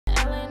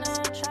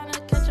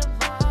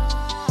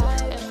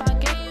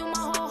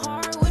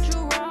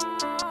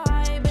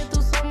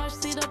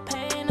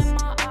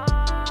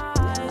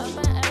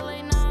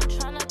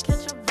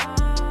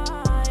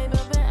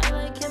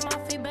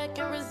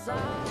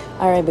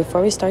Alright,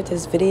 before we start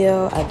this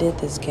video, I did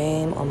this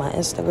game on my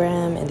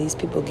Instagram and these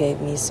people gave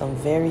me some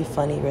very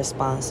funny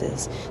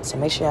responses. So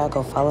make sure y'all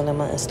go follow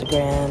them on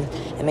Instagram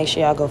and make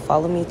sure y'all go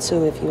follow me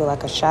too if you would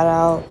like a shout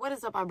out. What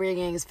is up, our Bria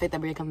gang? It's Faith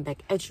Bria coming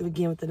back at you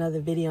again with another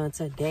video. And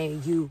today,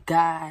 you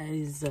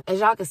guys, as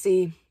y'all can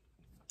see,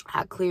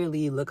 I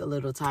clearly look a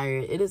little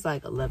tired. It is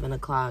like 11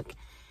 o'clock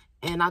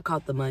and I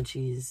caught the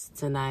munchies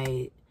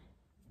tonight.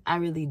 I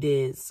really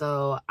did.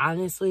 So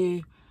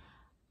honestly,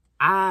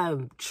 I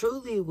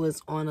truly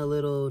was on a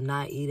little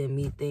not eating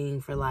meat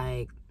thing for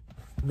like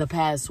the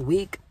past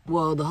week.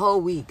 Well, the whole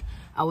week.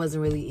 I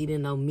wasn't really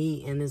eating no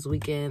meat. And this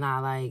weekend,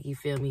 you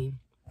feel me?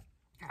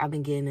 I've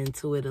been getting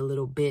into it a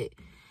little bit.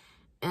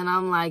 And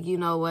I'm like, you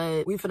know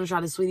what? We finna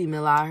try the sweetie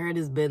meal. I heard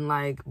it's been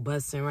like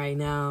busting right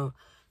now.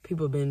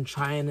 People been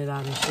trying it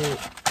out and shit.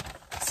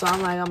 So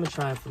I'm like, I'm gonna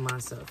try it for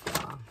myself,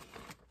 y'all.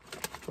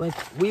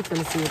 Like, we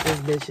finna see what this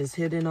bitch is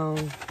hitting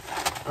on.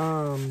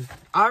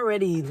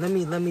 Already, let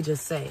me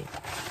just say,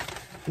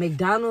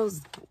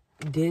 McDonald's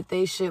did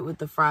they shit with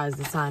the fries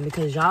this time,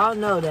 because y'all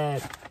know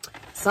that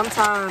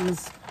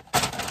sometimes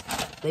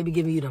they be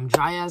giving you them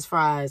dry ass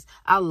fries.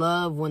 I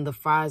love when the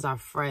fries are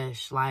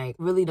fresh. Like,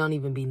 really don't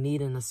even be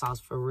needing the sauce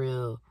for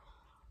real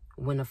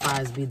when the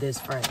fries be this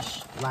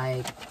fresh.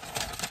 Like,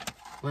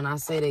 when I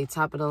say they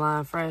top of the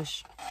line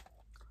fresh.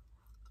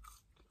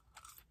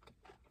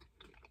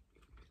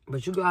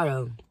 But you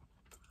gotta,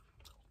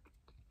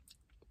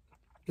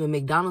 with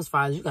McDonald's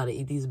fries, you gotta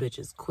eat these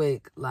bitches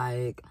quick.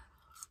 Like,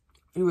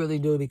 you really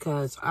do,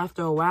 because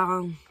after a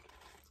while,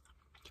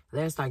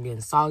 they start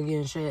getting soggy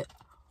and shit.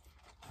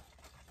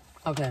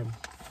 Okay,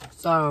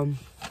 so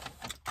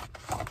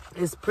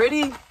it's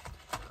pretty,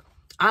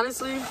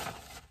 honestly,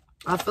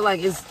 I feel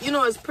like it's, you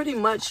know, it's pretty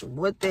much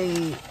what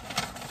the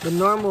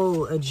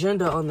normal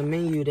agenda on the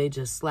menu. They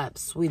just slap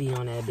sweetie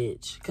on that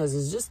bitch, because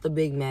it's just the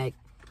Big Mac,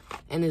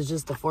 and it's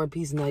just the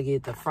 4-piece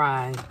nugget, the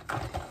fry,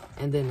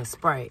 and then the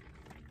Sprite.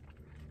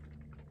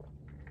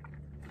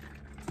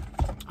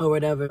 Or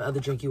whatever other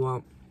drink you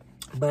want.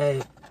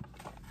 But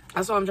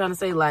that's what I'm trying to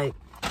say. Like,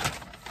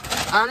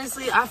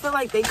 honestly, I feel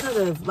like they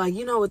could have, like,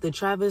 you know, with the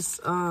Travis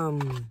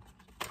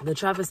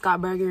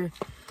Scott burger,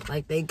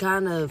 like, they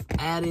kind of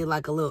added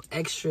like a little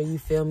extra, you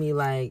feel me,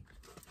 like,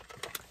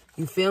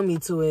 you feel me,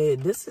 to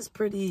it. This is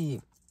pretty,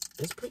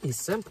 it's pretty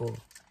simple.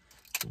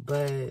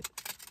 But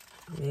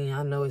I mean,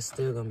 I know it's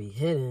still gonna be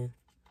hidden.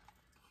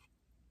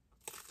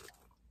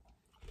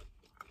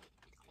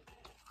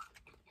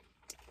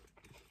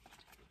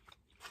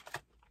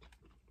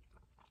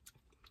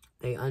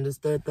 They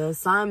understood the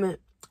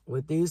assignment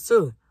with these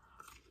two.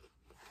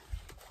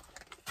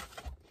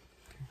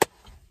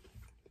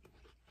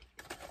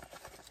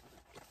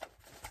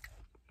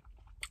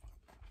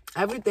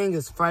 Everything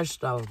is fresh,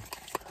 though.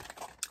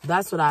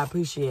 That's what I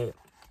appreciate.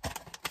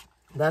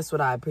 That's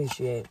what I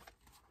appreciate.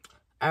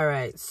 All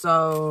right,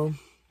 so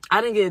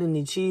I didn't get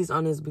any cheese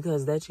on this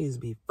because that cheese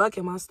be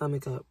fucking my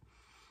stomach up.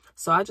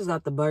 So I just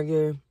got the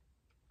burger,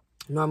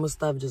 normal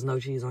stuff, just no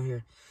cheese on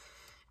here.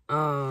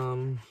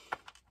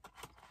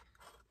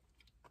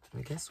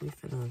 I guess we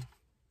finna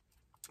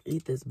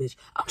eat this bitch.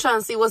 I'm trying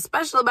to see what's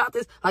special about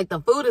this. Like, the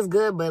food is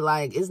good, but,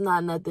 like, it's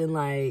not nothing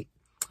like...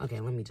 Okay,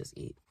 let me just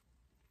eat.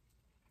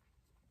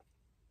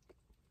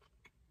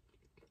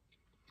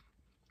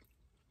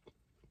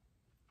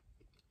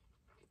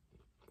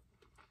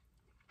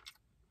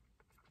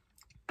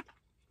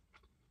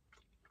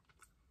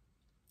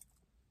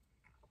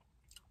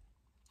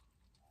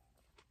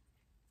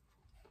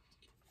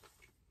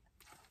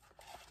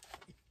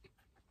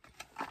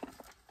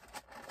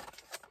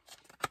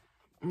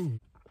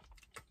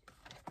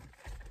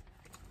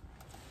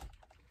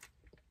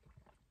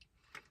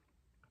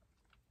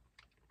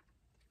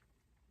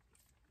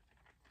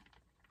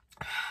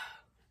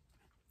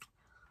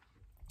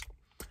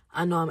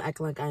 I know I'm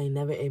acting like I ain't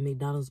never ate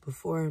McDonald's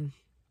before.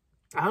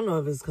 I don't know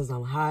if it's because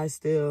I'm high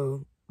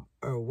still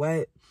or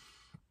what.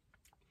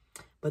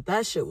 But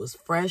that shit was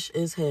fresh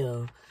as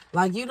hell.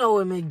 Like, you know,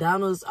 with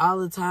McDonald's all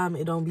the time,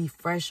 it don't be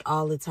fresh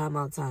all the time.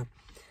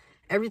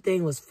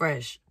 Everything was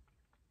fresh.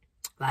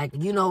 Like,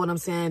 you know what I'm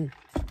saying?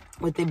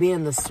 With it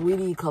being the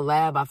Sweetie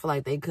collab, I feel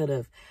like they could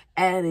have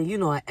added, you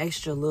know, an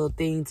extra little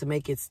thing to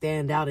make it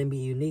stand out and be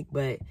unique.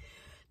 But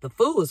the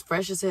food was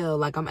fresh as hell.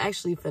 Like, I'm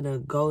actually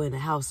finna go in the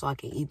house so I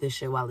can eat this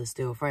shit while it's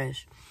still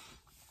fresh.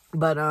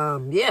 But,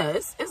 yeah,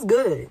 it's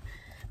good.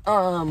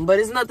 But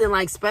it's nothing,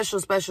 like, special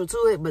to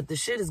it. But the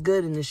shit is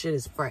good and the shit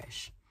is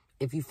fresh,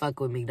 if you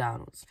fuck with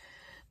McDonald's.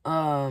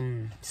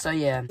 So,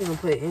 yeah. I'm gonna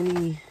put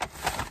any...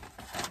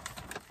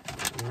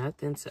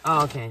 Nothing to...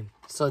 Oh, okay.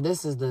 So,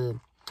 this is the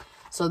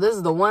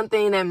one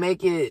thing that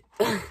make it...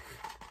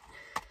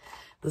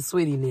 the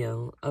sweetie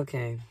meal.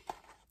 Okay.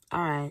 All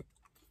right.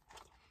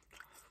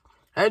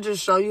 I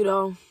just show you,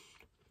 though,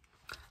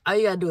 all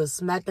you gotta do is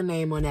smack the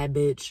name on that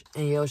bitch,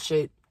 and your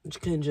shit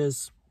can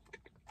just,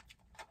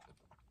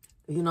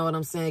 you know what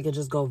I'm saying, it can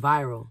just go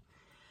viral.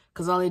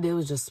 Because all they did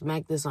was just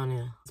smack this on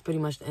there. It's pretty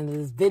much the end of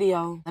this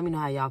video. Let me know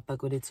how y'all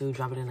fuck with it, too.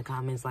 Drop it in the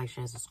comments, like,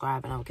 share, and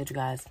subscribe, and I will catch you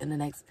guys in the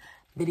next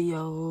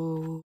video.